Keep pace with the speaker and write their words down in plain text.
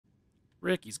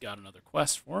Ricky's got another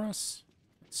quest for us.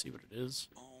 Let's see what it is.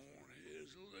 On his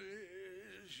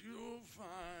lips you'll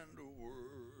find a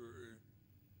word,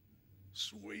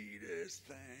 sweetest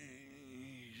thing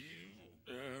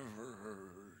you ever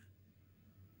heard.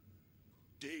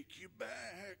 Take you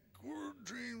back where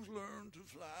dreams learn to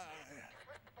fly.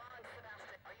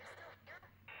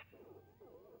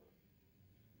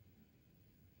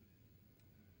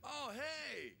 Oh,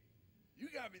 hey! You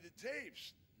got me the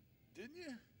tapes, didn't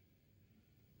you?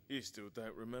 You still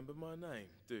don't remember my name,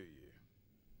 do you?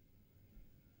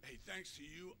 Hey, thanks to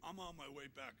you, I'm on my way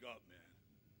back up, man.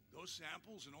 Those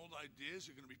samples and old ideas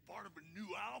are gonna be part of a new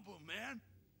album, man.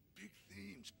 Big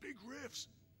themes, big riffs,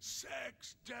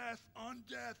 sex, death,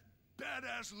 undeath,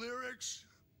 badass lyrics.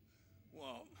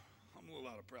 Well, I'm a little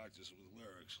out of practice with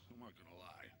lyrics, I'm not gonna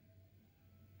lie.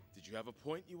 Did you have a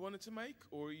point you wanted to make,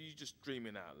 or are you just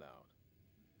dreaming out loud?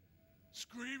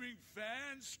 Screaming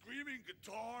fans, screaming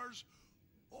guitars.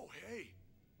 Oh, hey,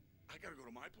 I gotta go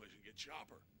to my place and get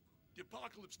Chopper. The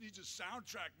apocalypse needs a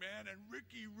soundtrack, man, and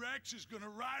Ricky Rex is gonna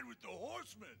ride with the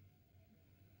Horsemen.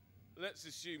 Let's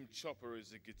assume Chopper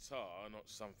is a guitar, not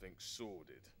something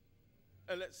sordid.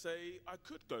 And let's say I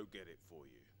could go get it for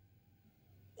you.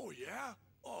 Oh, yeah?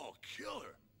 Oh,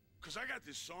 killer. Because I got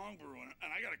this song brewing,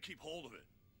 and I gotta keep hold of it.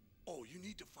 Oh, you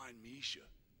need to find Misha.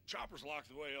 Chopper's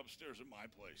locked away upstairs at my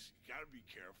place. You gotta be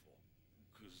careful.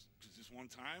 Because this one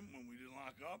time, when we didn't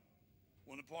lock up,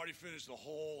 when the party finished, the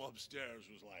whole upstairs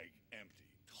was, like, empty.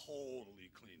 Totally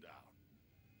cleaned out.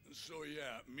 And so,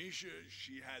 yeah, Misha,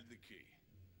 she had the key.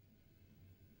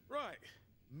 Right,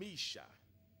 Misha.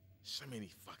 So many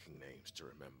fucking names to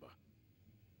remember.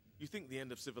 You think the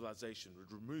end of civilization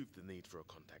would remove the need for a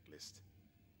contact list?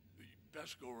 You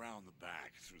best go around the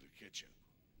back through the kitchen.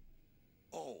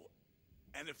 Oh,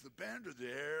 and if the band are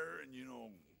there and, you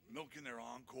know, milking their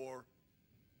encore,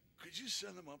 could you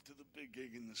send them up to the big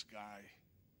gig in the sky?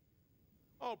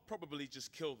 I'll probably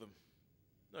just kill them.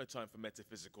 No time for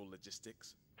metaphysical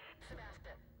logistics.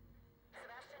 Sebastian.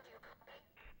 Sebastian, do you copy?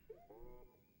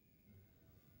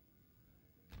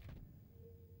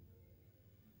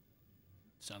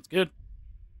 Sounds good.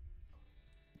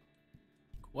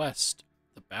 Quest: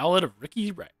 The Ballad of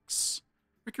Rikky Rex.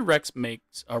 Ricky Rex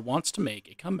wants to make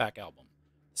a comeback album,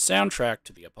 the soundtrack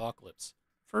to the apocalypse.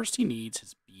 First, he needs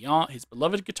his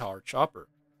beloved guitar, Chopper,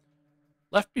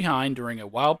 left behind during a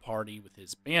wild party with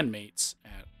his bandmates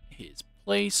at his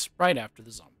place right after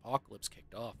the zombie apocalypse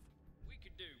kicked off. We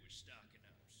could do with stocking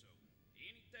up, so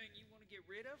anything you want to get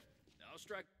rid of, I'll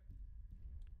strike.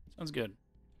 Sounds good.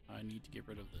 I need to get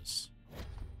rid of this.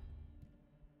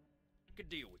 Could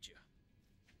deal with you.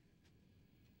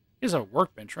 He has a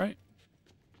workbench, right?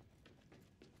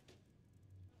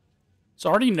 So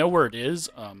I already know where it is.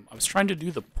 I was trying to do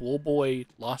the pool boy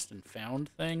lost and found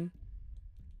thing.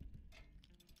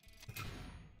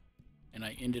 And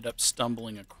I ended up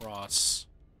stumbling across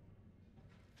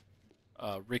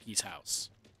Ricky's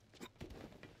house.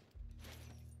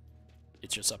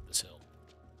 It's just up this hill.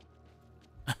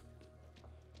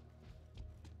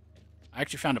 I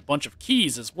actually found a bunch of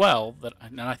keys as well,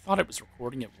 and I thought it was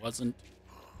recording. It wasn't.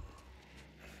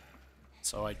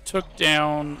 So I took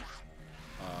down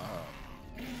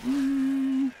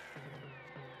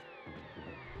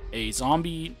a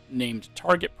zombie named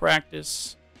Target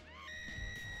Practice.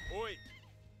 Oi!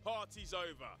 Party's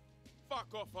over. Fuck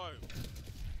off home.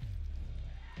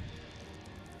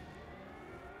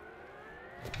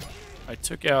 I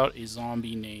took out a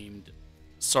zombie named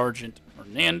Sergeant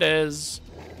Hernandez.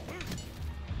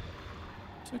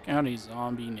 Took out a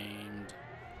zombie named...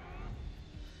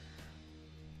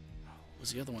 What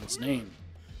was the other one's name?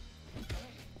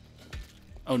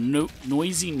 Oh,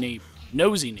 Noisy Neighbor.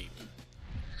 Nosy Neighbor.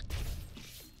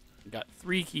 Got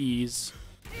 3 keys.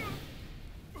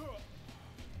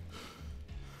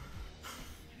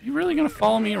 You really gonna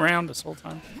follow me around this whole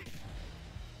time?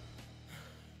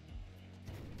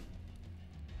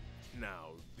 Now,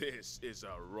 this is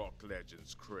a rock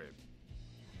legend's crib.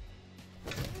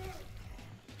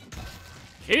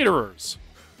 Caterers.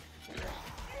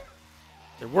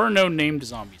 There were no named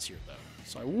zombies here, though,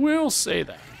 so I will say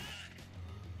that.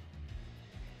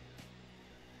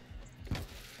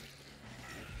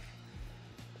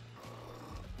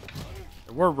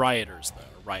 There were rioters, though,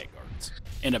 riot guards,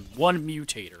 and one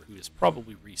mutator who is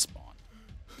probably respawned.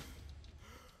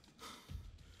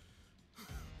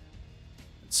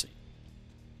 Let's see.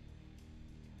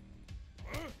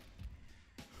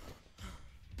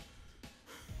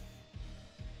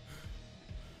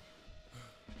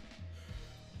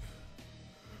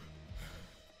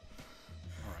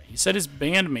 Alright, he said his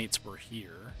bandmates were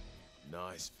here.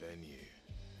 Nice venue.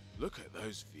 Look at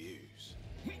those views.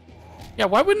 Yeah,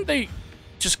 why wouldn't they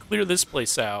just clear this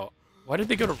place out? Why did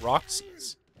they go to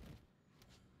Roxy's?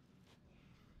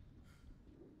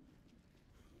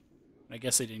 I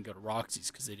guess they didn't go to Roxy's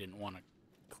because they didn't want to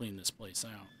clean this place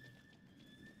out.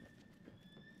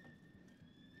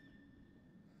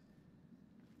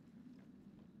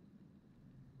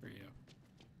 For you.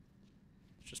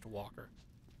 It's just a walker.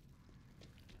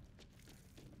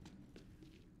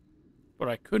 But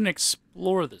I couldn't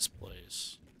explore this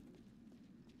place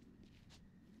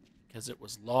because it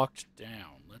was locked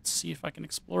down. Let's see if I can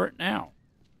explore it now.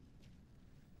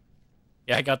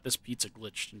 Yeah, I got this pizza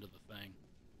glitched into the thing.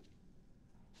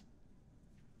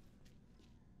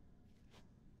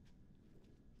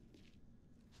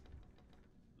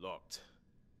 Locked.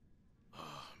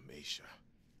 Ah, Misha.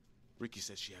 Rikky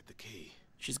said she had the key.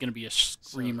 She's gonna be a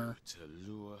screamer. So, to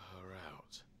lure her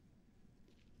out.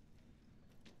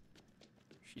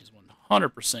 She's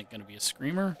 100% gonna be a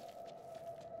screamer.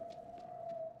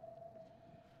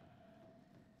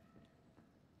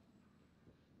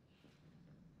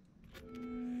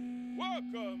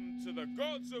 Welcome to the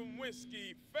Gods and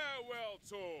Whiskey Farewell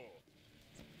Tour.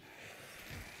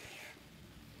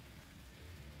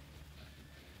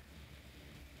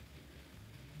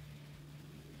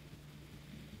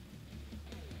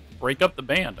 Break up the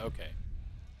band. Okay.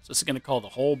 So this is gonna call the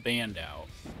whole band out.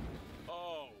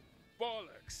 Oh,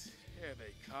 bollocks. Here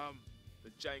they come.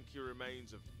 The janky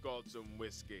remains of Gods and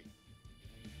Whiskey.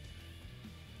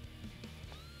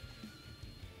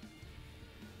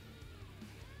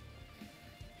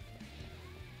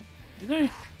 Do they?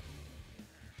 I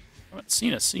haven't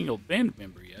seen a single band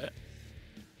member yet.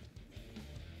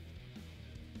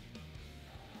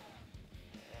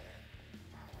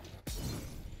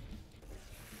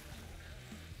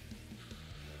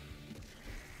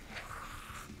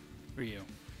 For you.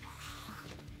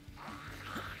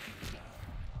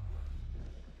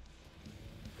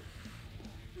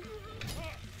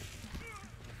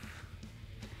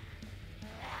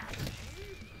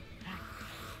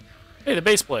 Hey, the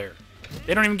bass player.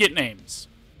 They don't even get names.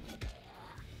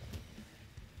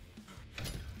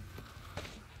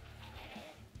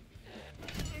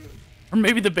 Or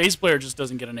maybe the bass player just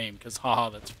doesn't get a name, because haha,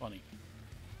 that's funny.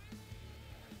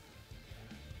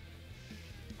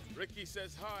 Rikky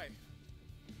says hi.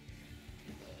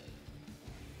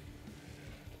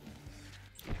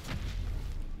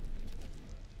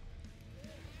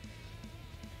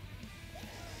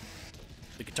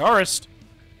 The guitarist.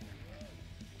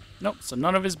 Nope, so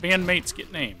none of his bandmates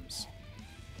get names.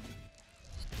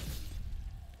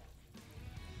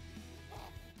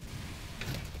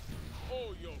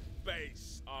 All your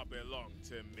bass belong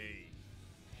to me.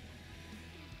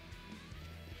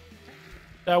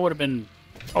 That would have been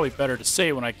probably better to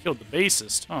say when I killed the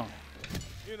bassist, huh?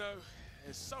 You know,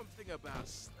 there's something about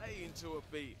staying to a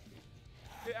beat.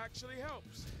 It actually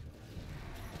helps.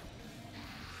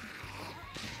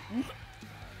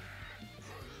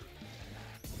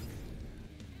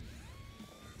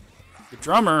 The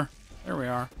drummer. There we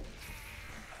are.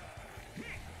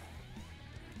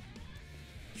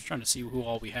 Just trying to see who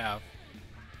all we have.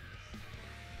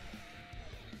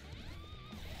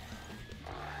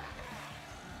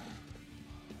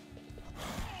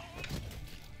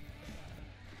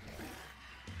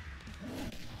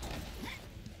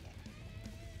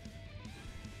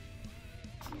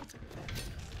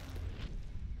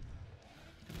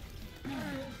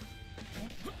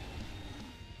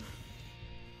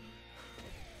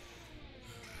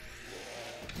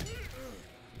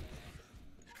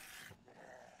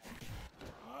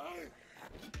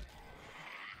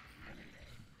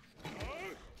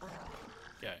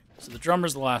 Okay, so the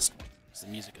drummer's the last one, because the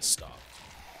music has stopped.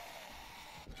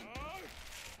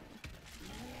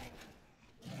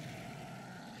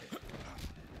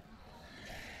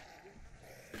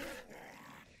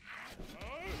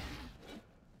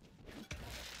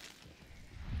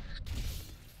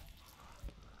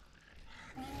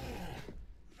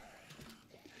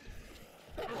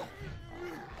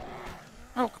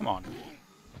 Oh, come on.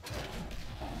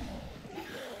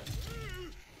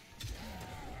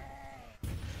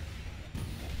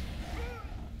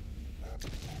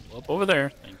 Up over there,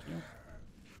 thank you.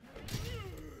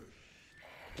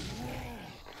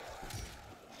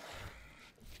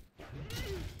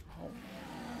 Oh.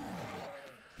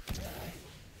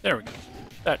 There we go.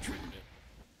 That triggered it.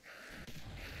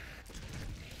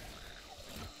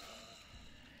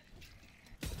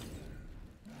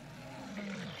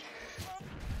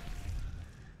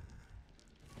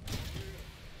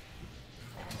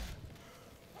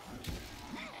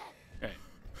 Okay.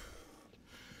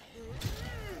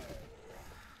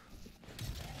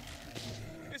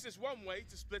 This is one way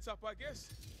to split up, I guess.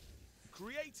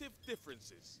 Creative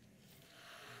differences.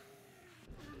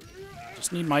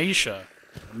 Just need Maisha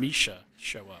or Misha to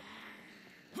show up.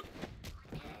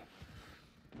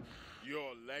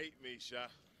 You're late, Misha.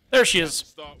 There she Can't is.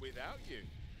 start without you.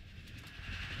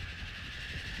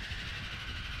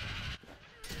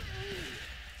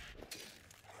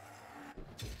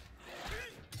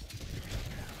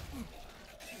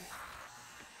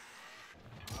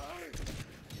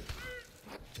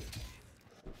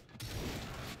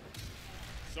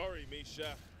 Sorry,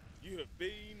 Misha. You have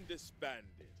been disbanded.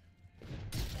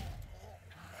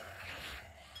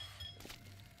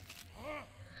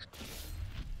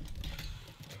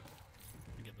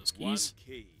 Get those One keys.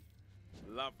 key.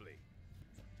 Lovely.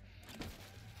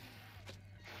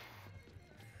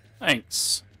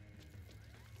 Thanks.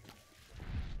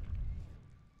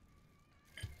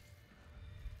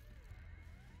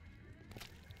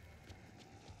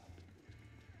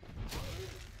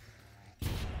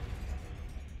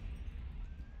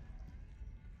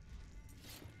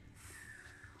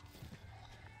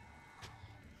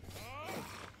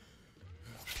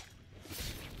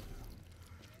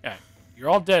 Okay, you're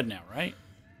all dead now, right?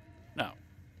 No.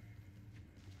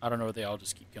 I don't know where they all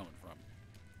just keep going from.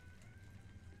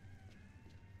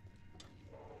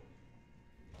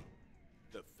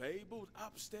 The fabled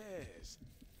upstairs.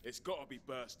 It's gotta be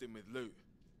bursting with loot.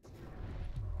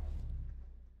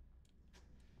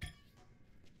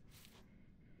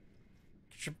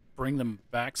 Should bring them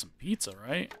back some pizza,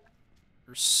 right?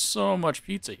 There's so much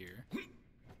pizza here.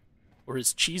 Or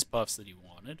his cheese puffs that he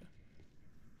wanted.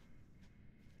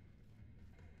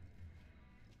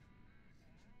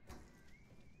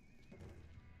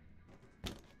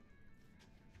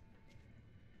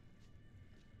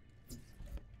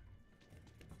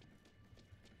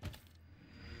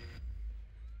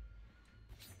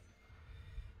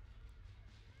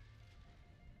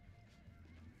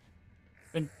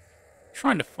 Been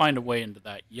trying to find a way into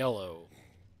that yellow.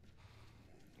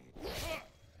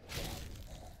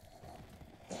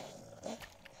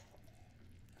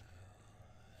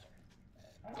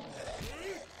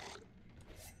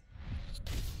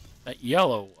 That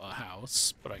yellow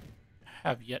house, but I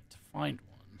have yet to find one.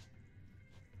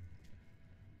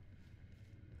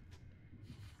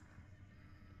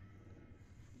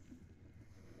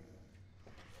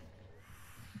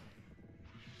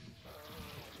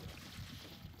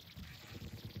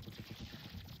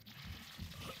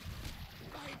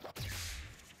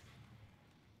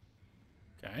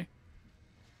 Okay.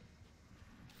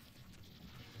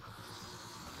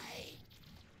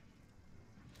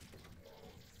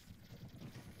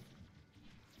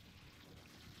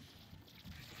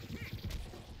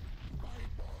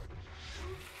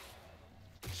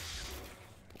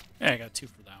 Yeah, I got 2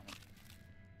 for that one.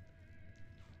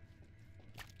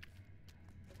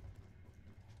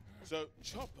 So,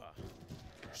 Chopper.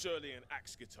 Surely an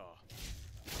axe guitar.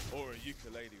 Or a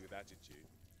ukulele with attitude.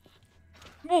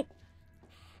 Whoa!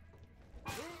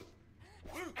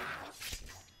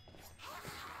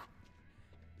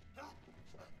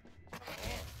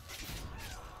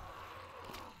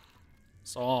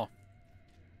 Saw.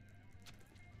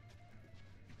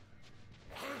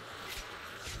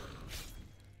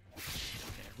 Okay,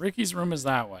 Ricky's room is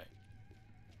that way.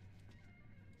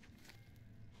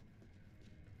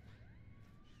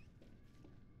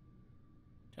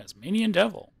 Tasmanian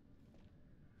Devil.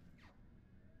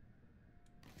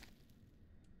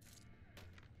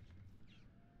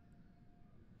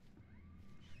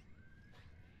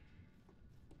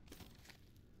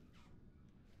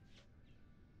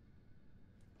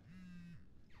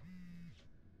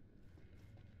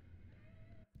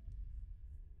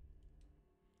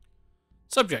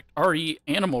 Subject, RE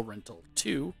Animal Rental.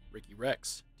 2, Ricky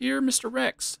Rex. Dear Mr.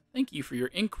 Rex, thank you for your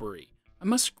inquiry. I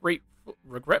must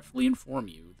regretfully inform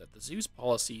you that the zoo's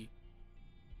policies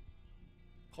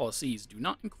do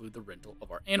not include the rental of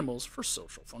our animals for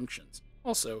social functions.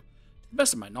 Also, to the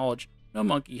best of my knowledge, no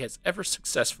monkey has ever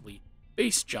successfully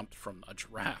base jumped from a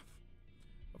giraffe.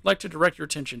 I'd like to direct your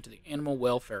attention to the Animal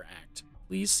Welfare Act.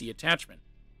 Please see attachment.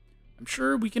 I'm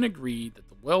sure we can agree that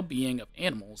the well-being of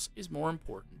animals is more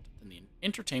important than the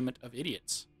entertainment of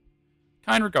idiots.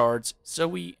 Kind regards,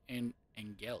 Zoe and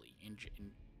Agnelli,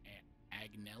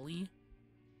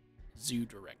 Zoo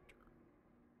Director.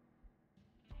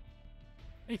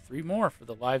 Hey, 3 more for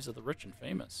the lives of the rich and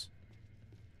famous.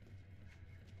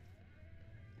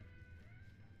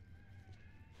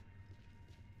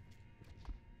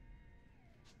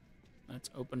 That's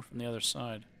open from the other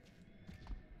side.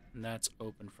 And that's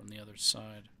open from the other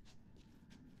side.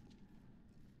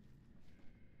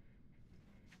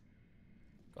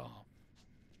 Golf.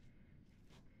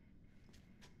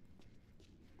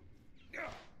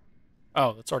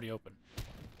 Oh, that's already open.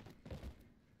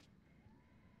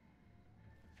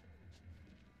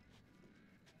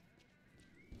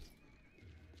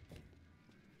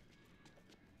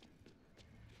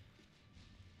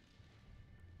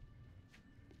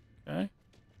 Okay.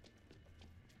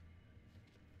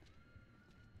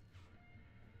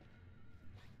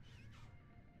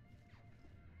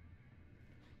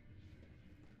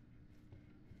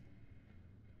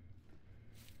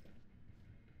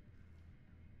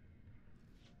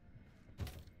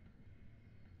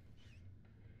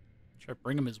 Should I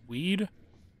bring him his weed?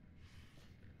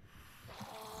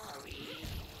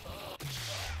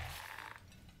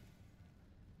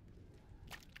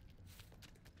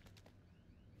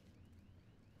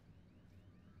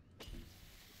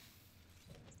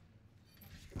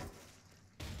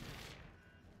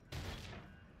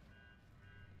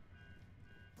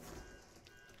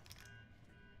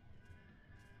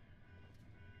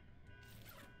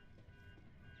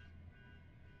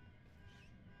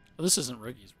 Well, this isn't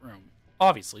Ricky's room.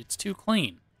 Obviously, it's too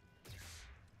clean.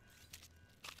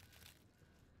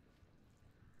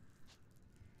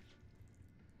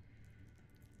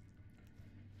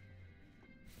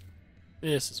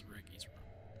 This is Ricky's room.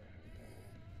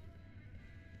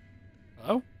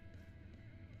 Hello?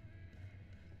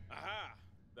 Aha!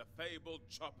 The fabled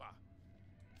chopper.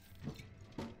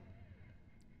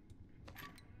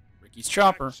 Ricky's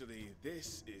chopper. Actually,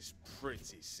 this is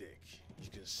pretty sick. You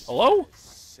can see Hello? the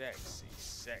sexy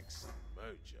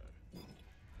mojo.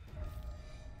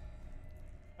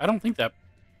 I don't think that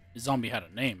zombie had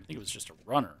a name. I think it was just a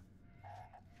runner.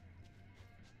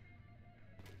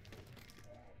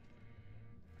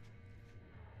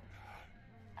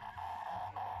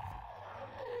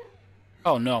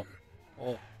 Oh, no.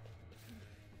 Oh.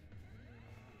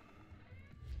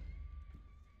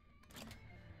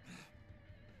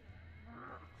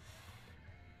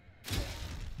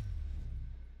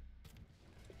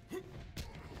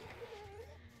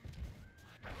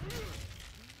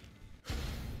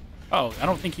 Oh, I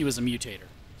don't think he was a mutator,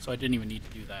 so I didn't even need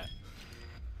to do that.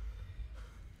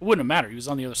 It wouldn't have mattered. He was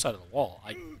on the other side of the wall.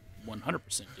 I 100%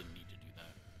 didn't need to do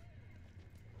that.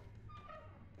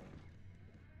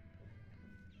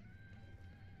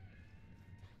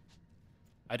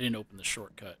 I didn't open the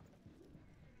shortcut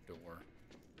door.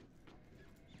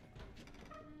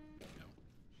 No.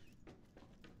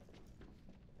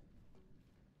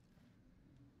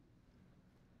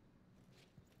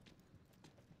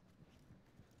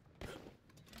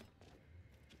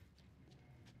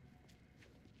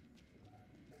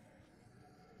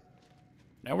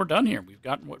 Now we're done here. We've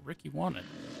gotten what Ricky wanted.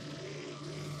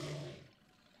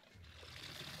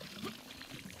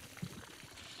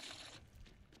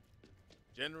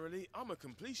 Generally, I'm a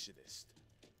completionist.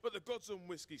 But the gods and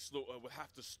whiskey slaughter will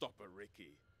have to stop at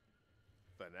Ricky.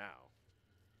 For now.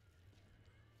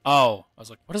 Oh, I was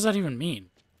like, what does that even mean?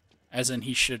 As in,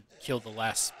 he should kill the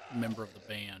last member of the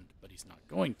band, but he's not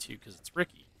going to because it's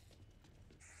Ricky,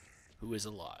 who is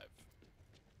alive.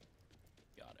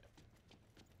 Got it.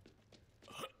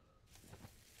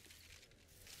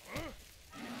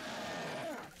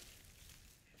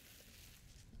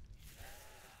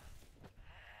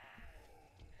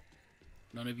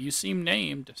 None of you seem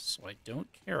named, so I don't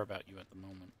care about you at the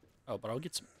moment. Oh, but I'll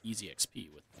get some easy XP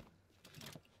with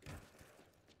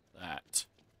that.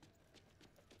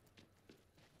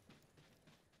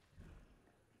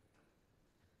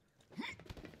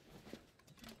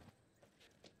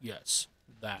 Yes,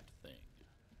 that thing.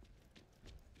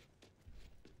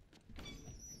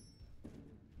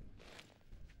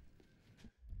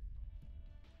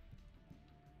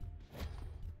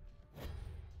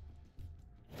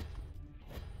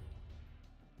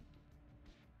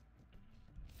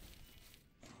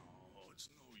 Oh, it's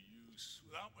no use.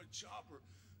 Without my chopper,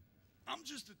 I'm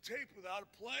just a tape without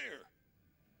a player.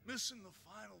 Missing the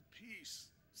final piece,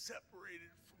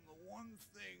 separated from the one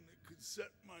thing that could set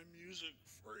my music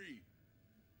free.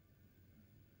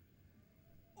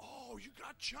 Oh, you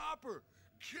got Chopper!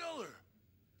 Killer!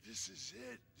 This is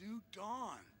it, New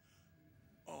Dawn.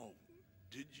 Oh,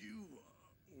 did you,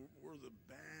 were the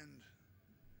band...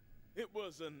 It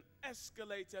was an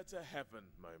escalator to heaven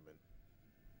moment.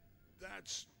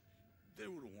 They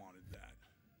would have wanted that.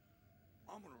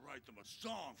 I'm gonna write them a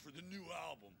song for the new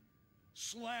album.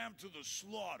 Slam to the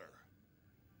Slaughter.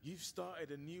 You've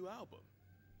started a new album?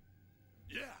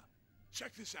 Yeah,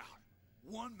 check this out.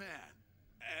 One man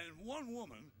and one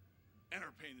woman and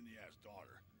her pain-in-the-ass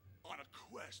daughter on a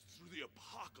quest through the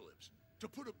apocalypse to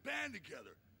put a band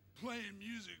together, playing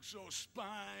music so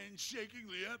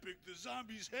spine-shakingly epic the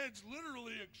zombies' heads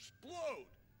literally explode.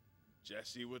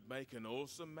 Jesse would make an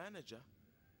awesome manager.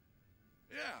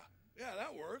 Yeah, Yeah,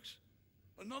 that works.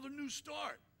 Another new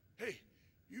start. Hey,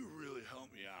 you really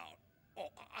helped me out. Oh,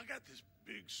 I got this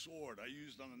big sword I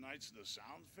used on the Knights of the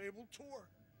Sound Fable tour.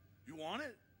 You want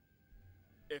it?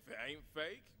 If it ain't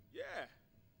fake, yeah.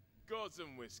 Got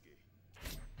some whiskey.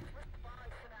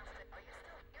 Goodbye, Sebastian. Are you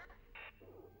still here?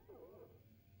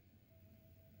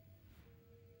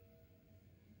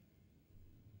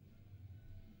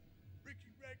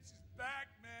 Ricky Rex is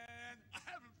back, man. I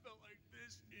haven't felt like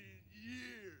this in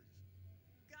years.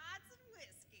 Got some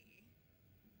whiskey.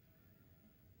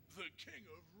 The king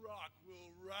of rock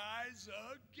will rise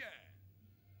again.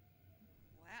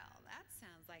 Well, that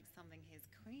sounds like something his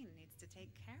queen needs to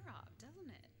take care of,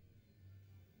 doesn't it?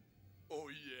 Oh,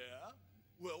 yeah?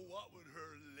 Well, what would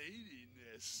her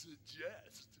ladiness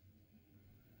suggest?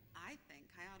 I think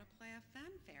I ought to play a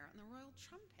fanfare on the royal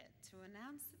trumpet to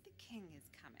announce that the king is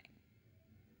coming.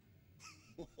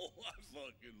 Oh, I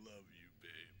fucking love you,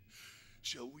 babe.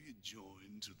 Shall we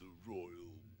adjourn to the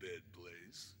royal bed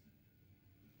place?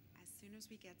 As soon as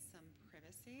we get some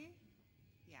privacy,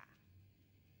 yeah.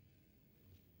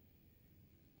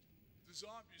 The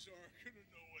zombies aren't gonna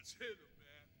know what's hit them,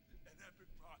 man. An epic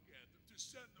rock anthem to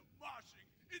send them marching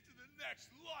into the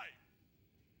next life.